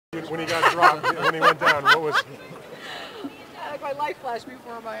When he got dropped, when he went down, what was? Like my life flashed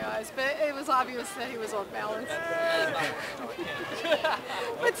before my eyes, but it was obvious that he was off balance.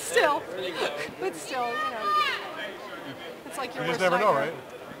 but still, it's like your You just worst never know, nightmare.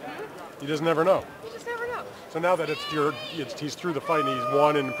 right? You just never know. You just never know. So now that he's through the fight and he's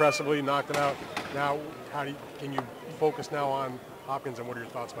won and impressively knocked it out. Now, can you focus now on Hopkins, and what are your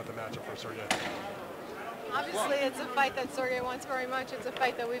thoughts about the matchup for Sergey? Obviously, it's a fight that Sergey wants very much. It's a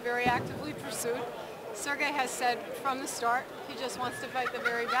fight that we very actively pursued. Sergey has said from the start he just wants to fight the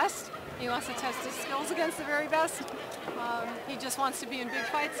very best. He wants to test his skills against the very best. He just wants to be in big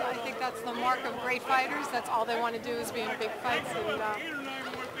fights. I think that's the mark of great fighters. That's all they want to do is be in big fights, and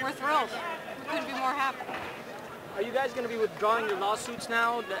we're thrilled. We couldn't be more happy. Are you guys going to be withdrawing your lawsuits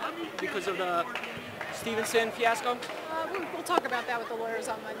now because of the Stevenson fiasco? We'll talk about that with the lawyers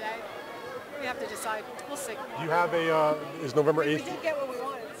on Monday. We have to decide. We'll see. Do you have is November 8th? We did get what we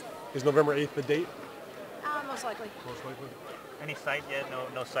wanted. So. Is November 8th the date? Most likely. Most likely. Any site yet?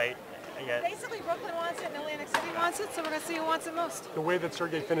 No site yet. Basically, Brooklyn wants it and Atlantic City wants it, so we're going to see who wants it most. The way that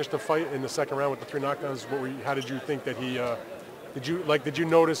Sergey finished the fight in the second round with the 3 knockdowns, how did you think that he? Did you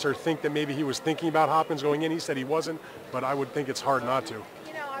notice or think that maybe he was thinking about Hopkins going in? He said he wasn't, but I would think it's hard not to.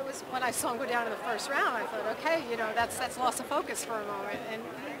 You know, when I saw him go down in the first round, I thought, okay, that's loss of focus for a moment. And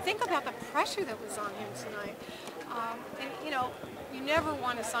think about the pressure that was on him tonight. You never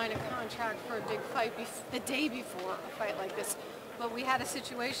want to sign a contract for a big fight the day before a fight like this. But we had a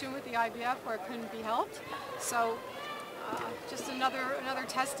situation with the IBF where it couldn't be helped. So just another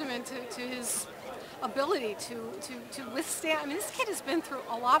testament to his ability to withstand. I mean, this kid has been through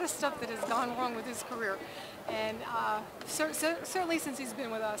a lot of stuff that has gone wrong with his career. And certainly since he's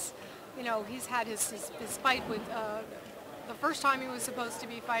been with us, he's had his fight with the first time he was supposed to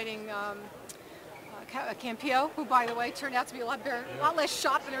be fighting Campillo, who, by the way, turned out to be a lot less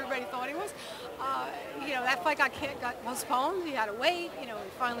shot than everybody thought he was. That fight got postponed. He had to wait. We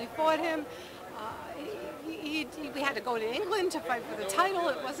finally fought him. We had to go to England to fight for the title.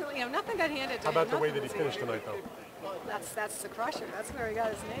 It wasn't, nothing got handed to him. How about the way that he finished tonight, though? That's the crusher. That's where he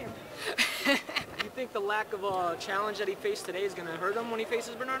got his name. Do you think the lack of a challenge that he faced today is going to hurt him when he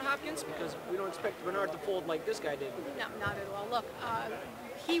faces Bernard Hopkins? Because we don't expect Bernard to fold like this guy did. No, not at all. Look,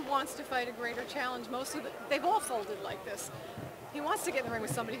 he wants to fight a greater challenge. They've all folded like this. He wants to get in the ring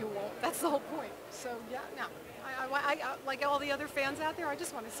with somebody who won't. That's the whole point. So, yeah, no. I like all the other fans out there, I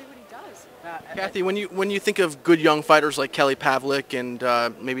just want to see what he does. Kathy, when you think of good young fighters like Kelly Pavlik and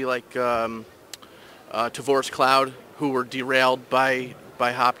maybe like Tavoris Cloud, who were derailed by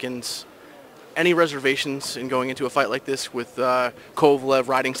Hopkins, any reservations in going into a fight like this with Kovalev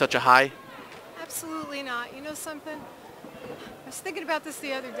riding such a high? Absolutely not. You know something? I was thinking about this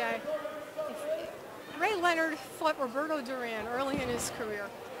the other day. Ray Leonard fought Roberto Duran early in his career.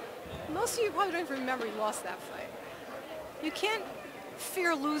 Most of you probably don't even remember he lost that fight. You can't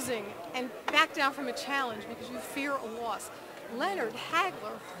fear losing and back down from a challenge because you fear a loss. Leonard,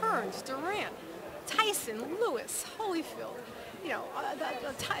 Hagler, Hearns, Duran, Tyson, Lewis, Holyfield,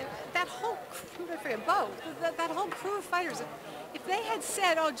 that whole crew, I forget, Bo, that whole crew of fighters. If they had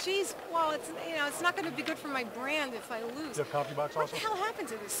said, oh, geez, well, it's not going to be good for my brand if I lose. You have CompuBox also? What the hell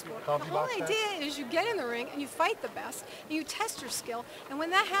happens in this sport? CompuBox The whole idea is you get in the ring and you fight the best and you test your skill. And when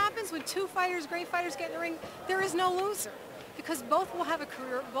that happens, when two fighters, great fighters get in the ring, there is no loser because both will have a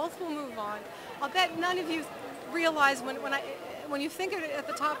career, both will move on. I'll bet none of you realize when you think of it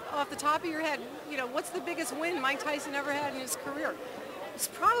off the top of your head, what's the biggest win Mike Tyson ever had in his career? It's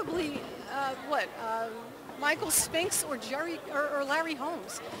probably Michael Spinks or Larry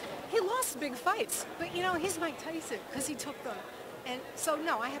Holmes. He lost big fights, but he's Mike Tyson because he took them. And so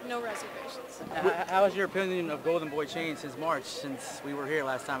no, I have no reservations. How has your opinion of Golden Boy changed since March, since we were here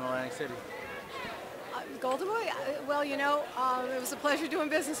last time in Atlantic City? Golden Boy? Well, it was a pleasure doing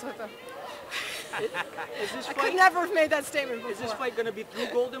business with him. I could never have made that statement before. Is this fight going to be through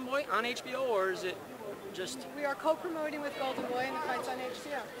Golden Boy on HBO, or is it just... We are co-promoting with Golden Boy and the fight's on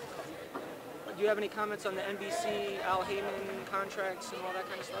HBO. Do you have any comments on the NBC, Al Heyman contracts and all that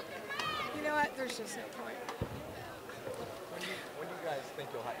kind of stuff? You know what? There's just no point. When do you guys think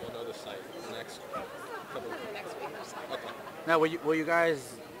you'll know the site? Next couple of weeks? Next week or so. Okay. Now, will you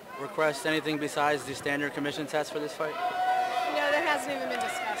guys request anything besides the standard commission test for this fight? No, that hasn't even been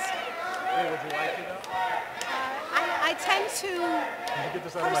discussed. Hey, would you like to know? I tend to get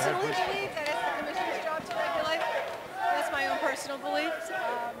this out of my head, personally please? believe that it's the commission's job to regulate. That's my own personal belief.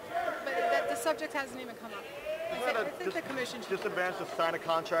 But the subject hasn't even come up. I think the commission should. Disadvantage to sign a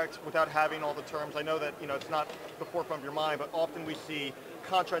contract without having all the terms. I know that it's not the forefront of your mind, but often we see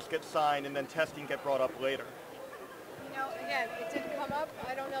contracts get signed and then testing get brought up later. Again, again, it didn't come up.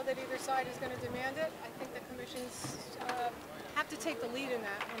 I don't know that either side is going to demand it. I think the commissions have to take the lead in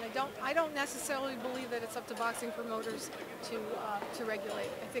that, and I don't necessarily believe that it's up to boxing promoters to regulate.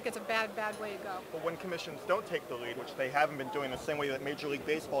 I think it's a bad way to go. But when commissions don't take the lead, which they haven't been doing the same way that Major League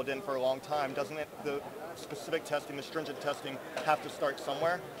Baseball did for a long time, doesn't it, the specific testing, the stringent testing, have to start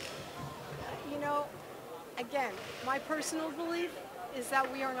somewhere? You know, again, my personal belief is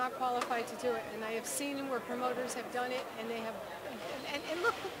that we are not qualified to do it, and I have seen where promoters have done it, and they have, and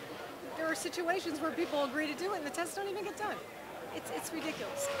look, there are situations where people agree to do it, and the tests don't even get done. It's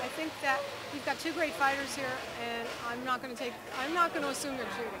ridiculous. I think that we've got two great fighters here, and I'm not going to assume they're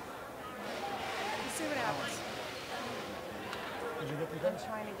cheating. We'll see what happens. Did you get the I'm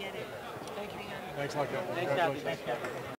trying to get it. Thanks a lot, Kevin. Thanks, Kathy.